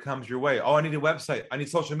on whatever comes your way. Oh, I need a website. I need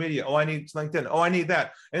social media. Oh, I need LinkedIn. Oh, I need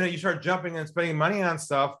that. And then you start jumping and spending money on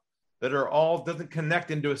stuff that are all doesn't connect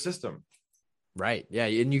into a system. Right. Yeah.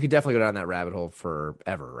 And you could definitely go down that rabbit hole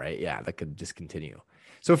forever, right? Yeah. That could just continue.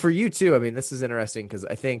 So for you too, I mean, this is interesting because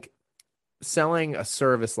I think selling a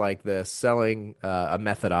service like this, selling a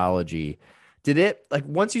methodology, did it, like,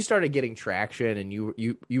 once you started getting traction and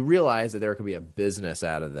you realized that there could be a business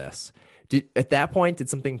out of this, at that point, did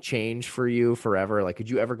something change for you forever? Like, could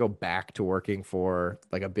you ever go back to working for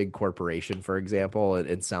like a big corporation, for example,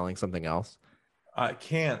 and selling something else? I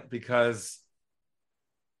can't, because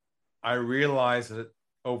I realize that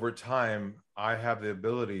over time, I have the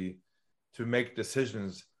ability to make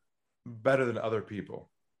decisions better than other people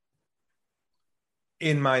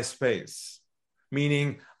in my space.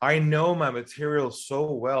 Meaning, I know my material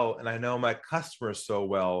so well and I know my customers so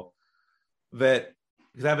well that,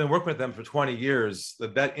 because I've been working with them for 20 years,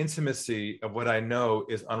 that intimacy of what I know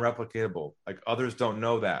is unreplicatable. Like, others don't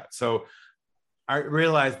know that. So I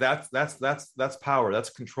realize that's power, that's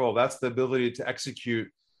control, that's the ability to execute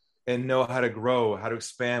and know how to grow, how to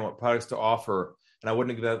expand, what products to offer. And I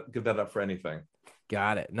wouldn't give that up for anything.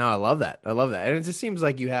 Got it. No, I love that. I love that. And it just seems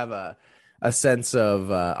like you have a sense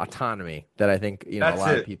of autonomy that I think, a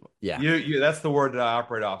lot of people. Yeah. You that's the word that I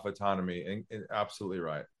operate off, autonomy. And absolutely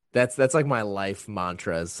right. That's like my life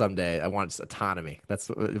mantra is someday I want just autonomy. That's,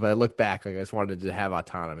 if I look back, like, I just wanted to have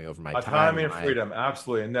autonomy over my autonomy and freedom.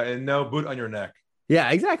 Absolutely. And no boot on your neck. Yeah,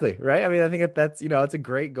 exactly. Right. I mean, I think that's, it's a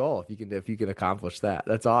great goal if you can accomplish that.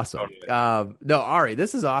 That's awesome. Okay. No, Ari,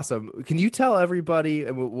 this is awesome. Can you tell everybody,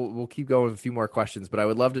 and we'll keep going with a few more questions, but I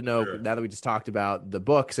would love to know, now that we just talked about the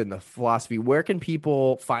books and the philosophy, where can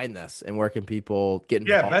people find this and where can people get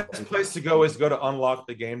involved? Yeah, best place to go is go to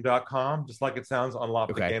unlockthegame.com. Just like it sounds, unlock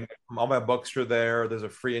the game. All my books are there. There's a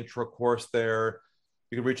free intro course there.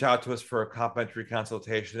 You can reach out to us for a complimentary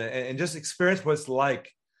consultation and just experience what it's like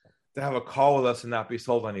to have a call with us and not be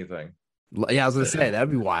sold anything. Yeah, I was gonna say that'd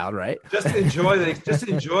be wild, right? Just enjoy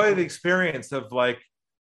the experience of, like,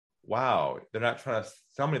 wow, they're not trying to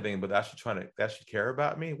sell me anything, but they should care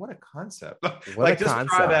about me. What a concept! What a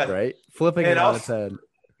concept, right? Flipping it on its head.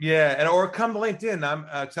 Yeah, and or come to LinkedIn. I'm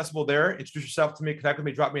accessible there. Introduce yourself to me, connect with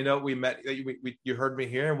me, drop me a note. We met. You heard me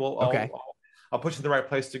here, and I'll put you in the right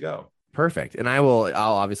place to go. Perfect. And I'll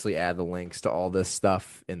obviously add the links to all this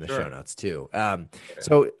stuff in the show notes too.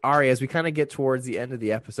 So Ari, as we kind of get towards the end of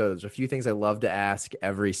the episode, there's a few things I love to ask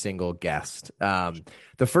every single guest.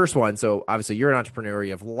 The first one, so obviously you're an entrepreneur,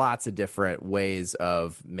 you have lots of different ways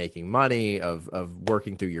of making money, of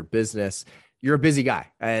working through your business. you're a busy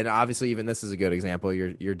guy, and obviously even this is a good example.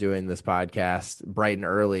 You're doing this podcast bright and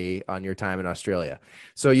early on your time in Australia,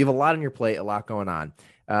 so you have a lot on your plate, a lot going on.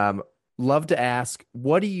 Love to ask,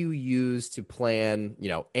 what do you use to plan,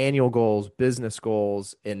 annual goals, business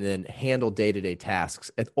goals, and then handle day-to-day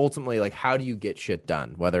tasks? And ultimately, like, how do you get shit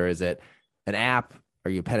done? Whether is it an app,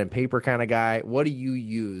 are you a pen and paper kind of guy? What do you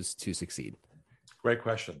use to succeed? Great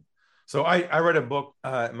question. So I read a book,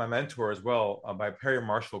 my mentor as well, by Perry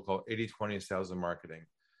Marshall called 80/20 Sales and Marketing.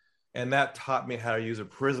 And that taught me how to use a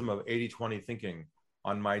prism of 80/20 thinking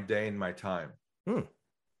on my day and my time. And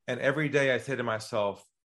every day I say to myself,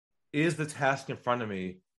 is the task in front of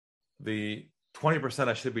me the 20%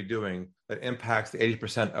 I should be doing that impacts the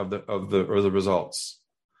 80% of the results?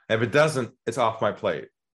 And if it doesn't, it's off my plate.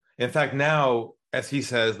 In fact, now, as he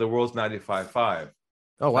says, the world's 95/5.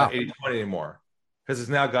 Oh, wow. Not 80/20 anymore, because it's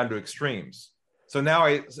now gone to extremes. So now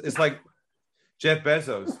it's like Jeff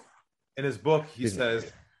Bezos in his book, he says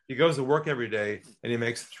he goes to work every day and he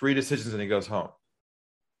makes 3 decisions and he goes home.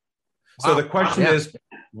 So the question is,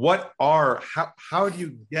 how do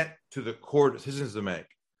you get to the core decisions to make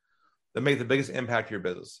that make the biggest impact to your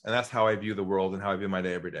business? And that's how I view the world and how I view my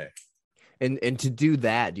day every day. And to do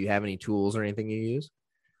that, do you have any tools or anything you use?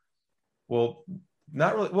 Well,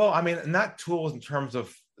 not really. Well, I mean, not tools in terms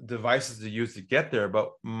of devices to use to get there,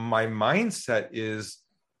 but my mindset is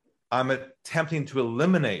I'm attempting to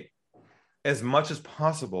eliminate as much as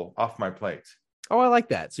possible off my plate. Oh, I like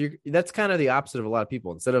that. So that's kind of the opposite of a lot of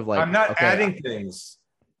people. Instead of like, I'm not adding things.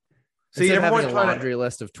 See, everyone's having a laundry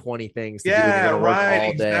list of 20 things to do. Yeah, right.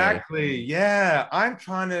 Exactly. Yeah. I'm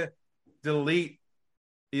trying to delete,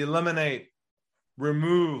 eliminate,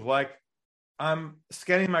 remove. Like, I'm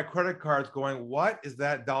scanning my credit cards going, what is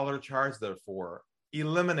that dollar charge there for?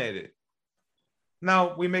 Eliminate it.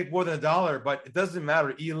 Now, we make more than $1, but it doesn't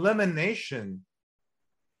matter. Elimination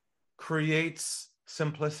creates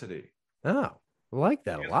simplicity. Oh, I like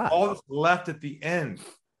that a lot. All that's left at the end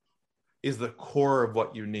is the core of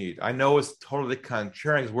what you need. I know it's totally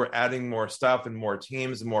contrarian because we're adding more stuff and more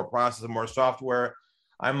teams and more process and more software.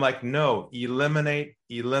 I'm like, no, eliminate,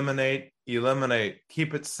 eliminate, eliminate.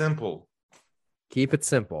 Keep it simple. Keep it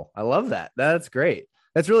simple. I love that. That's great.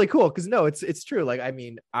 That's really cool. Cause no, it's true. Like, I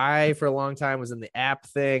mean, I, for a long time was in the app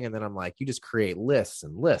thing. And then I'm like, you just create lists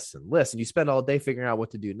and lists and lists, and you spend all day figuring out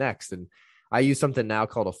what to do next. And I use something now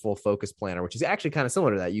called a full focus planner, which is actually kind of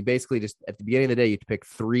similar to that. You basically just, at the beginning of the day, you pick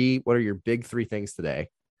 3, what are your big 3 things today?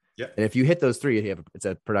 Yeah. And if you hit those 3, it's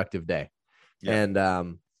a productive day. Yeah.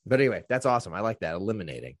 And, but anyway, that's awesome. I like that.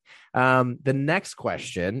 Eliminating. The next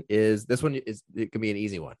question is, this one it can be an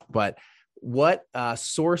easy one, but what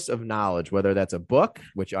source of knowledge, whether that's a book,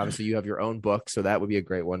 which obviously you have your own book, so that would be a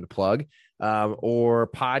great one to plug, or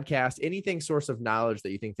podcast, anything source of knowledge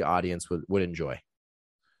that you think the audience would enjoy?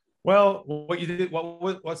 Well,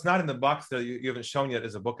 what's not in the box that you haven't shown yet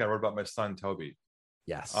is a book I wrote about my son, Toby.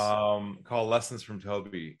 Yes. Called Lessons from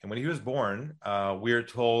Toby. And when he was born, we were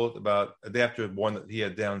told about a day after he was born that he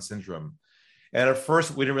had Down syndrome. And at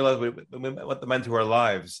first, we didn't realize what that meant to our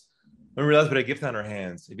lives. When we realized we had a gift on our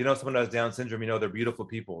hands. If you know someone who has Down syndrome, you know they're beautiful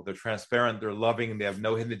people. They're transparent, they're loving, they have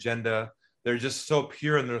no hidden agenda. They're just so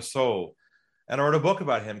pure in their soul. And I wrote a book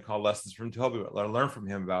about him called Lessons from Toby. I learned from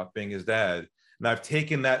him about being his dad. And I've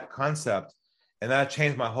taken that concept and that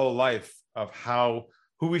changed my whole life of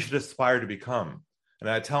who we should aspire to become. And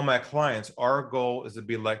I tell my clients, our goal is to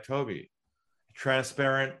be like Toby,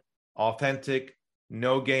 transparent, authentic,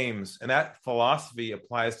 no games. And that philosophy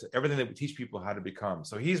applies to everything that we teach people how to become.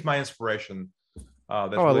 So he's my inspiration. I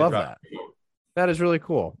love that. That is really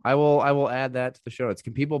cool. I will add that to the show notes.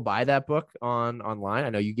 Can people buy that book online? I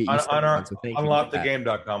know you get on our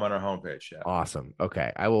unlockthegame.com on our homepage. Yeah. Awesome.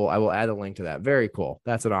 Okay. I will add a link to that. Very cool.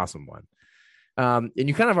 That's an awesome one. And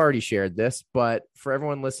you kind of already shared this, but for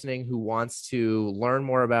everyone listening who wants to learn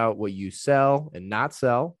more about what you sell and not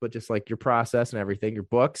sell, but just like your process and everything, your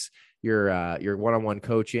books, your one-on-one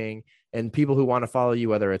coaching, and people who want to follow you,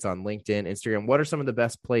 whether it's on LinkedIn, Instagram, what are some of the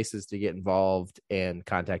best places to get involved and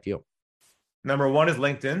contact you? Number 1 is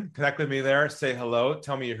LinkedIn. Connect with me there. Say hello.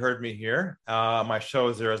 Tell me you heard me here. My show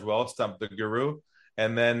is there as well, Stump the Guru.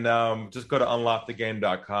 And then just go to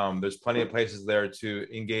unlockthegame.com. There's plenty of places there to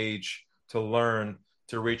engage, to learn,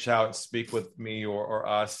 to reach out and speak with me or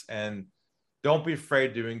us. And don't be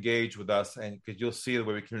afraid to engage with us, and because you'll see the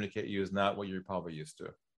way we communicate you is not what you're probably used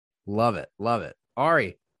to. Love it. Love it.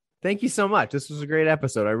 Ari, thank you so much. This was a great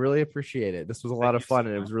episode. I really appreciate it. This was a lot of fun,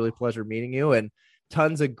 and it was really a pleasure meeting you, and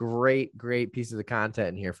tons of great pieces of content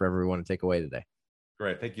in here for everyone to take away today.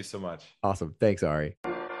 Great. Thank you so much. Awesome. Thanks, Ari.